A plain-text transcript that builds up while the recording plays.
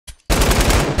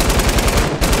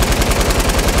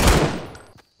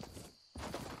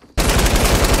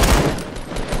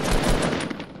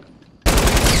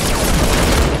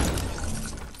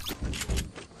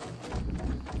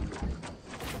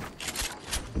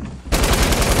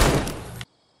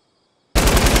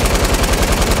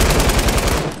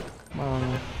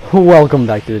Welcome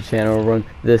back to the channel, everyone.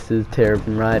 This is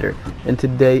Terrapin Rider, and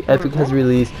today Epic has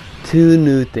released two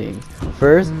new things.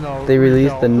 First, they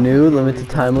released the new limited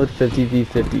time mode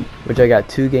 50v50, which I got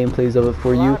two gameplays of it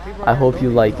for you. I hope you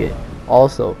like it.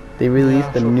 Also, they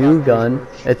released the new gun.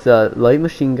 It's a light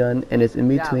machine gun, and it's in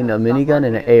between a minigun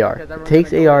and an AR. It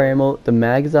takes AR ammo, the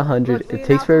mag is 100, it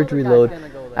takes forever to reload.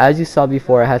 As you saw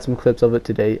before, I had some clips of it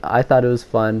today. I thought it was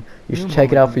fun. You should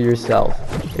check it out for yourself.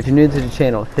 If you're new to the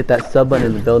channel, hit that sub button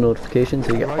and the bell notification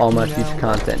so you get all my future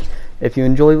content. If you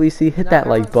enjoy what you see, hit that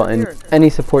like button. Any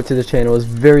support to the channel is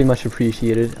very much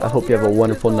appreciated. I hope you have a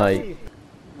wonderful night.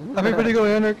 Everybody go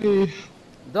anarchy.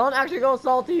 Don't actually go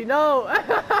salty, no!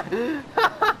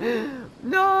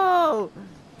 No!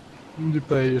 You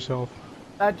play yourself.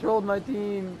 I trolled my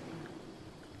team.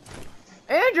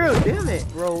 Andrew, damn it,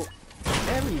 bro.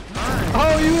 Every time.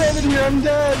 Oh, you landed here, I'm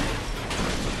dead!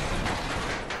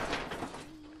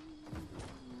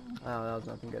 Oh, that was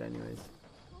nothing good anyways.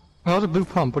 That was a blue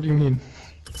pump, what do you mean?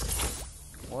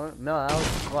 What? No, that was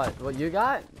what? What you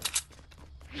got?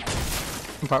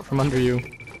 Apart from under you.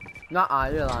 Nuh-uh,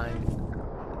 you're lying.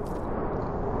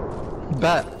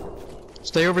 Bet.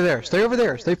 Stay over there, stay over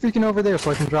there, stay freaking over there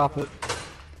so I can drop it.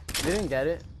 You didn't get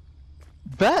it.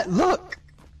 Bet, look!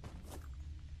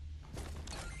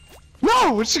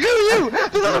 No! Screw you!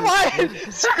 This is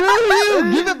mine! Screw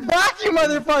you! Give it back, you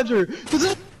motherfucker! This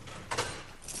is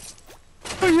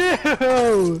for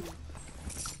you!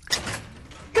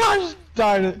 Gosh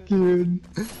darn it, dude.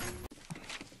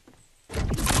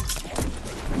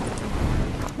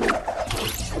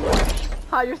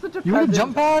 Hi, you're such a You had a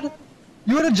jump pad?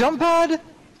 You had a jump pad?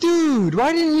 Dude,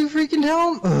 why didn't you freaking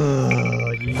tell him?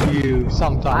 Ugh, you, I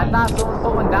sometimes. thought someone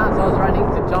put one down, so I was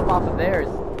running to jump off of theirs.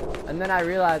 And then I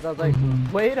realized, I was like,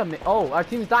 wait a minute. Oh, our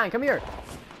team's dying. Come here.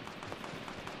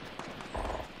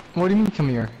 What do you mean, come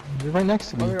here? You're right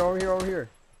next to me. Over here, over here, over here.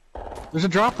 There's a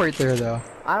drop right there, though.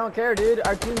 I don't care, dude.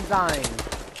 Our team's dying.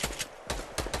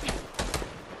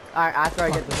 Alright, after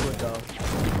I get the wood, though.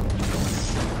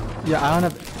 Yeah, I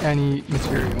don't have any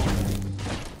material.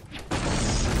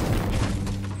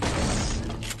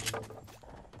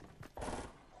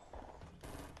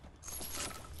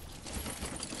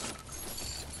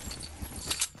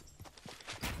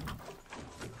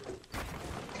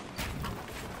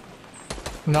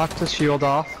 Knocked the shield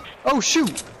off. Oh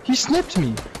shoot! He snipped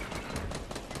me!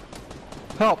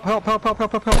 Help, help, help, help,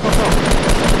 help, help, help, help, help!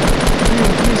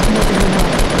 Please come over here now.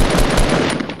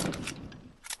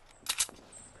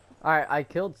 Alright, I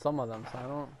killed some of them, so I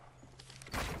don't...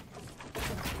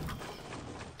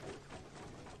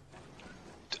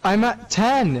 I'm at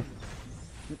 10!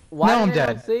 Why now I'm did I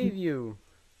dead. not save you?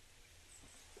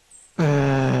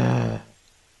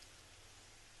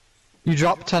 You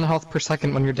drop 10 health per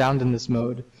second when you're downed in this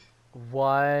mode.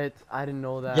 What? I didn't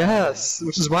know that. Yes,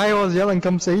 which is why I was yelling,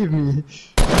 come save me.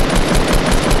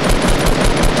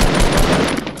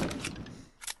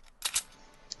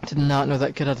 Did not know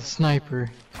that kid had a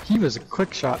sniper. He was a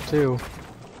quick shot too.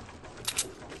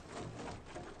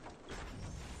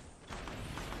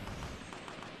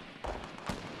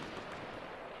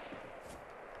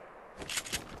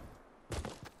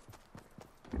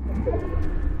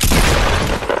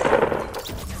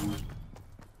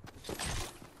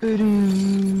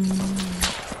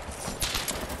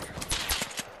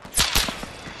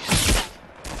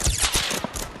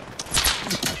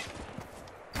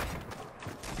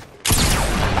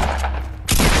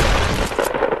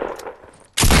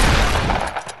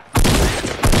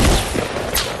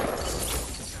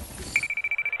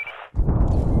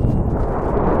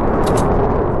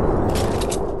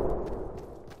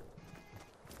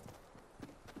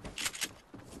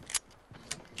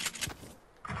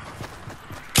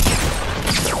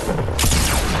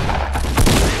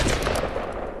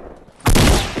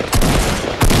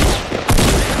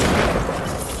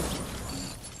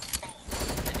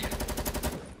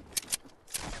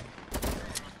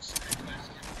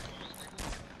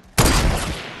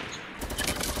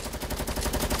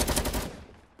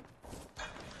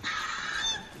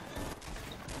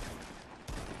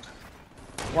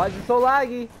 Why is it so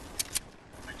laggy?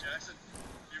 Hey Jackson,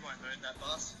 you won't burn that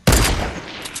bus.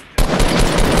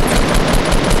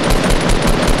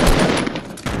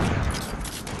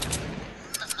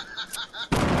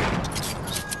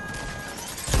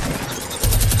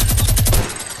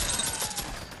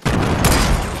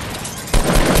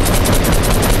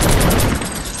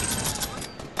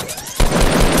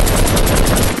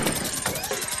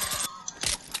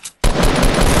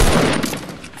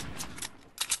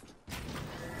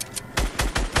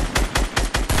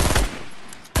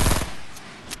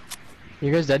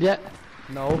 You guys dead yet?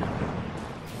 No.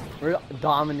 We're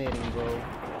dominating, bro.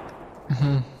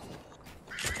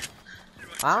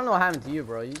 I don't know what happened to you,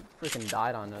 bro. You freaking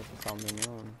died on us or something. You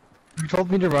know? You told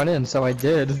me to run in, so I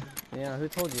did. Yeah, who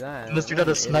told you that? Unless you What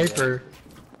got a an idiot. sniper.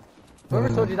 Whoever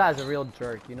told you that is a real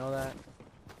jerk. You know that?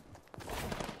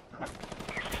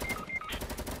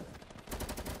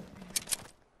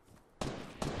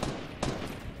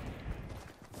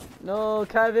 No,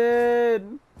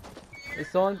 Kevin! Is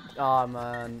someone? Oh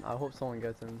man, I hope someone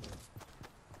gets him.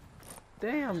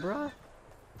 Damn, bro.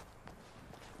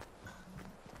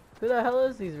 Who the hell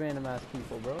is these random ass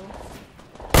people, bro?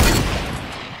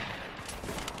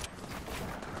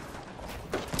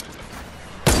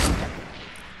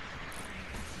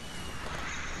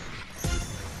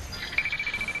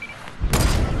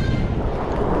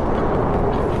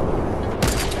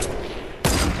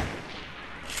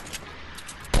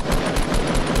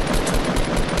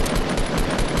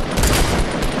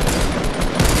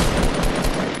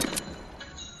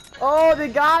 Oh, they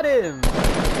got him!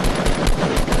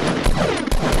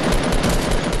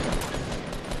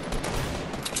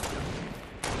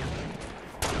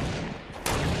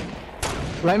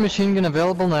 Light machine gun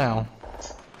available now.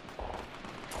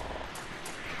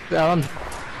 Down. Is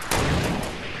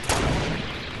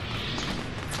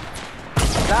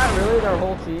that really their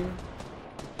whole team?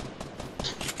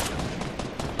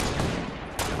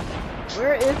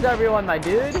 Where is everyone, my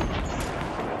dude?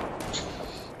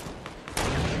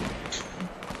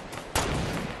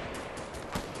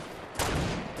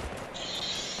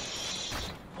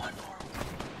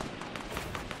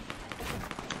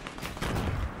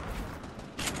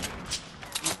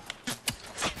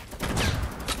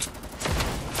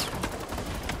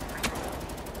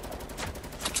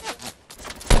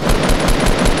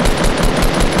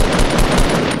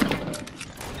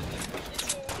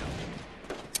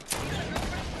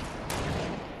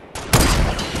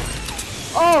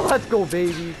 Oh, let's go,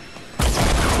 baby.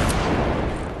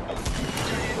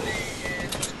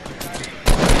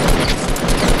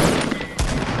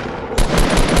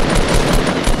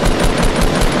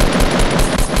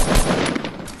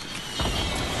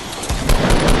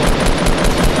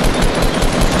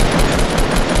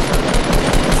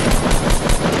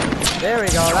 There we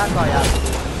go, that's all you have to do.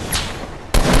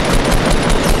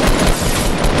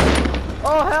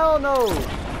 Oh, hell no!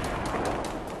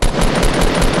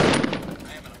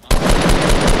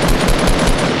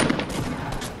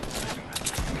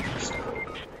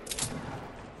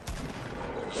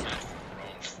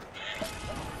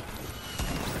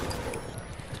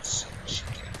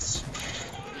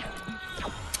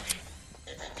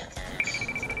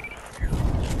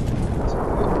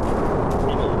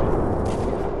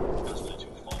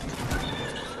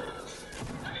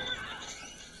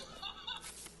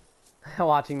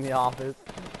 Watching The Office.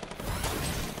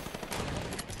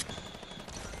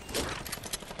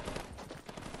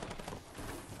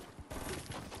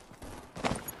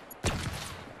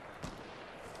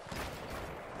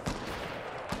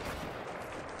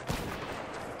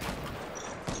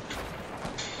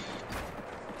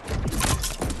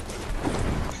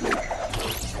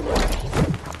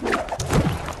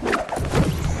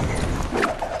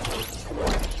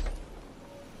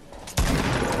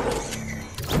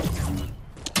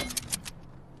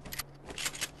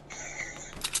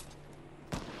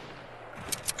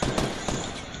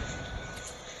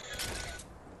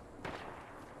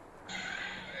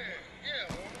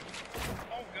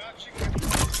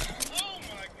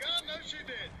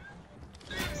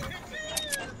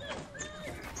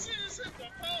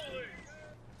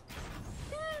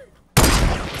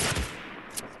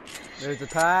 There's a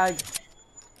tag.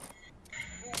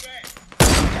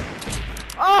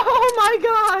 Oh my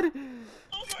god!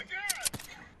 Oh my god!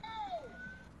 Oh!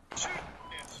 Shoot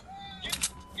this!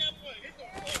 Gampeplay, hit the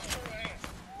fuck on her ass.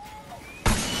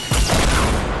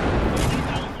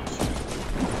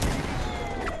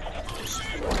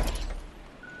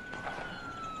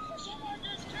 Somebody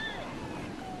gets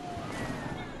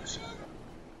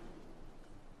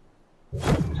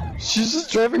killed! She's just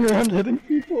driving around hitting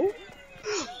people.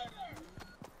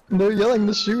 And they're yelling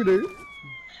to shoot her.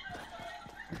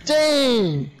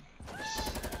 Dang!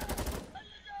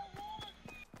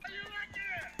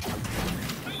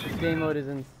 This game mode is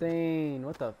insane.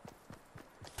 What the?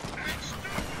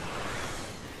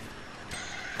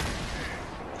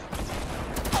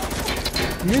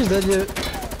 Here's that yet.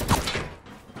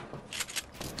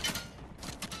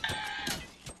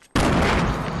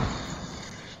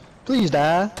 Please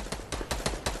die.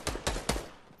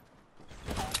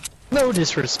 No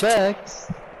disrespect.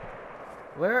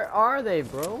 Where are they,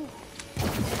 bro?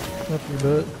 Up your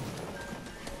butt.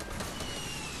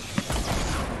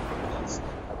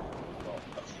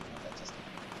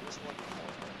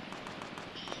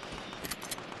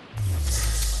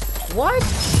 What?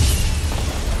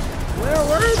 Where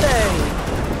were they?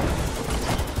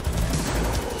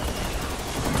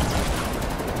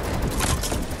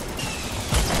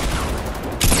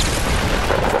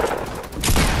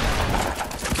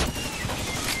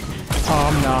 Oh,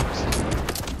 I'm knocked.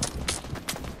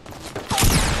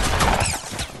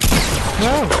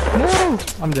 No! No!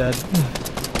 I'm dead.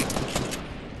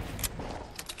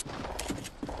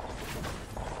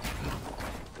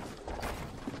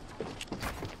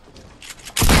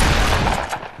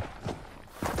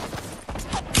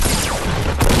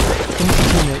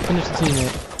 Finish the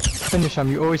teammate. Finish him.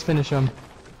 You always finish him.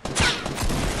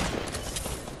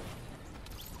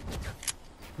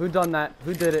 Who done that?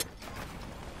 Who did it?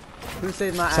 Who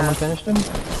saved my Someone ass? finished him?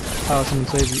 Oh, someone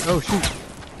saved you. Oh, shoot.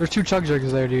 There's 2 chug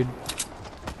jugs there, dude.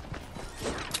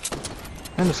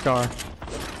 And a scar.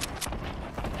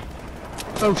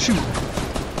 Oh, shoot.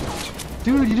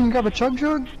 Dude, you didn't grab a chug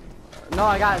jug? No,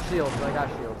 I got shields. I got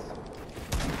shields.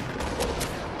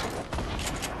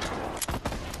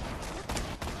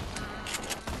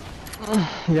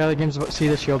 Yeah, the game's about. See,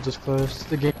 the shield just closed.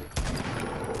 The game.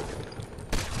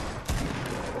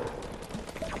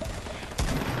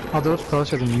 Although it's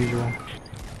closer than usual.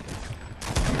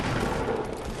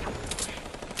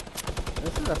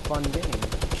 This is a fun game.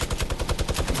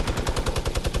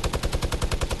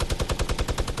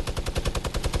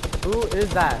 Who is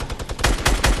that?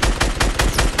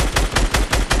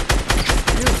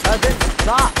 You peasant,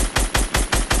 stop!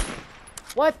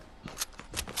 What?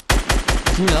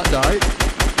 Did he not die?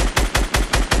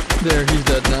 There, he's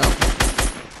dead now.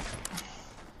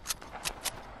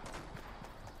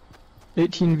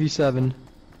 18v7.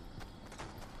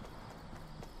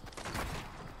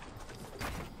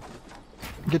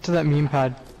 Get to that meme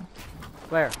pad.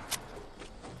 Where?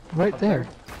 Right Up there.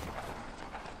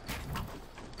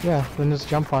 Yeah, then just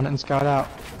jump on it and scout out.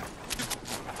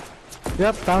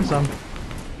 Yep, found some.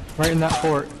 Right in that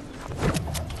fort.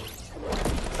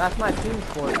 That's my team's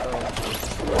fort,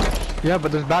 though. Yeah,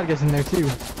 but there's bad guys in there too.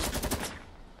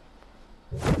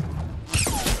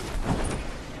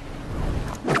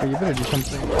 Okay, you better do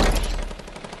something.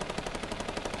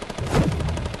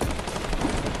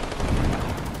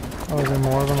 Oh, is there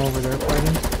more of them over there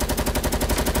fighting?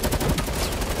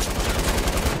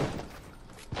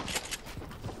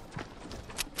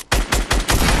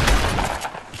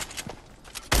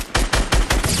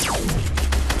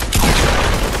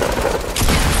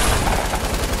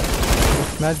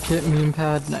 Med kit, meme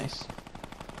pad, nice.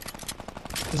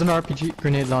 There's an RPG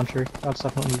grenade launcher. That's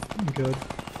definitely good.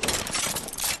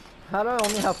 How do I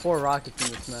only have 4 rockets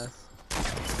in this mess?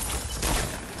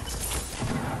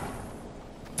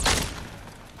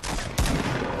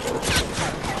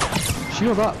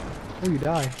 Shield up. Oh, you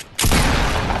die.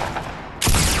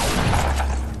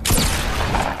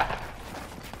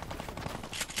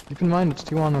 Keep in mind, it's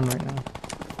 2-on-1 right now.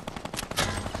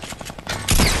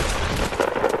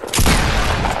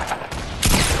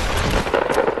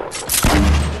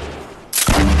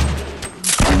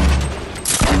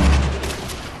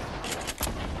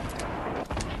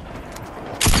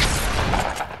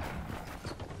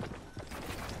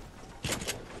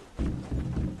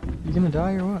 You gonna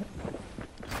die or what?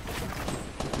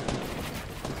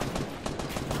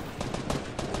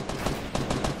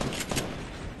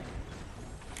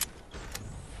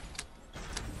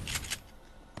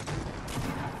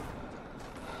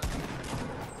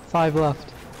 Five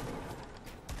left.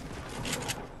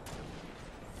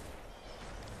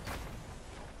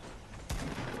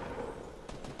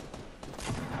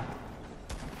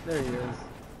 There he is.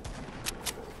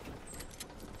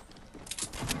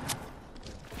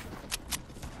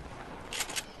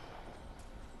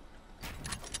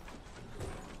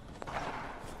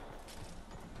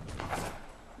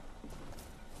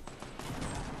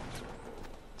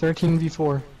 Thirteen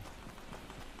v4.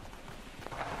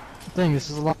 Dang, this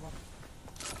is a lot.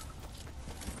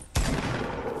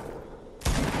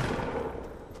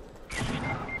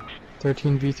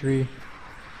 Thirteen v3.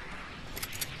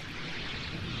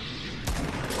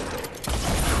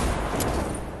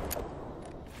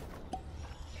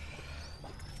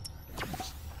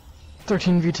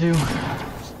 v2.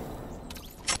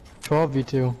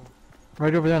 12v2.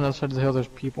 Right over there on the other side of the hill there's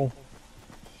people.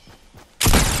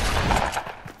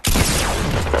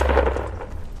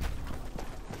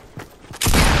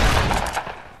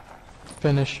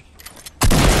 Finish.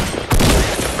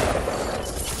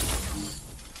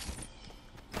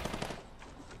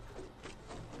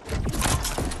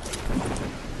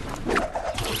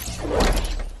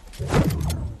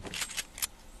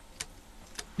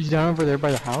 He's down over there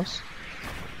by the house.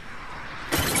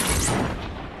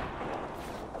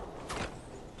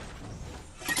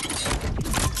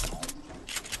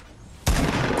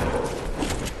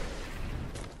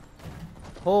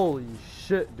 Holy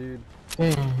shit, dude.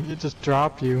 Dang, it just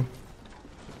dropped you.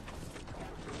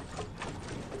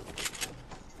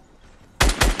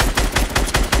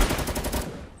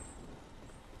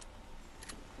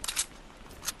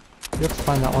 You have to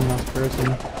find that one last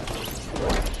person.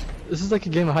 This is like a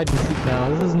game of hide and seek now.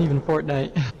 This isn't even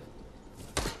Fortnite.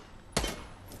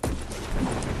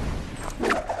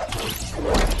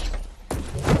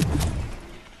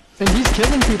 And he's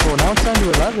killing people. Now it's down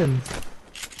to 11.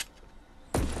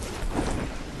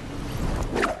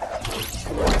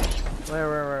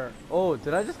 Where? Oh,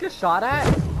 did I just get shot at?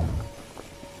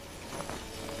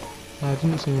 I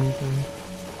didn't see anything.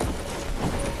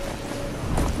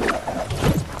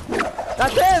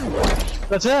 That's him!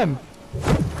 That's him!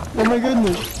 Oh my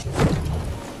goodness!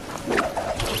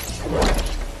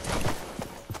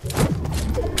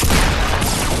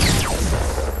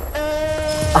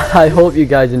 I hope you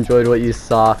guys enjoyed what you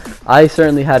saw. I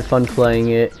certainly had fun playing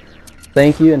it.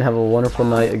 Thank you and have a wonderful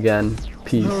night again.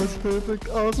 Peace. That was perfect.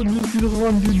 Awesome. You see this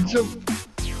one dude jump.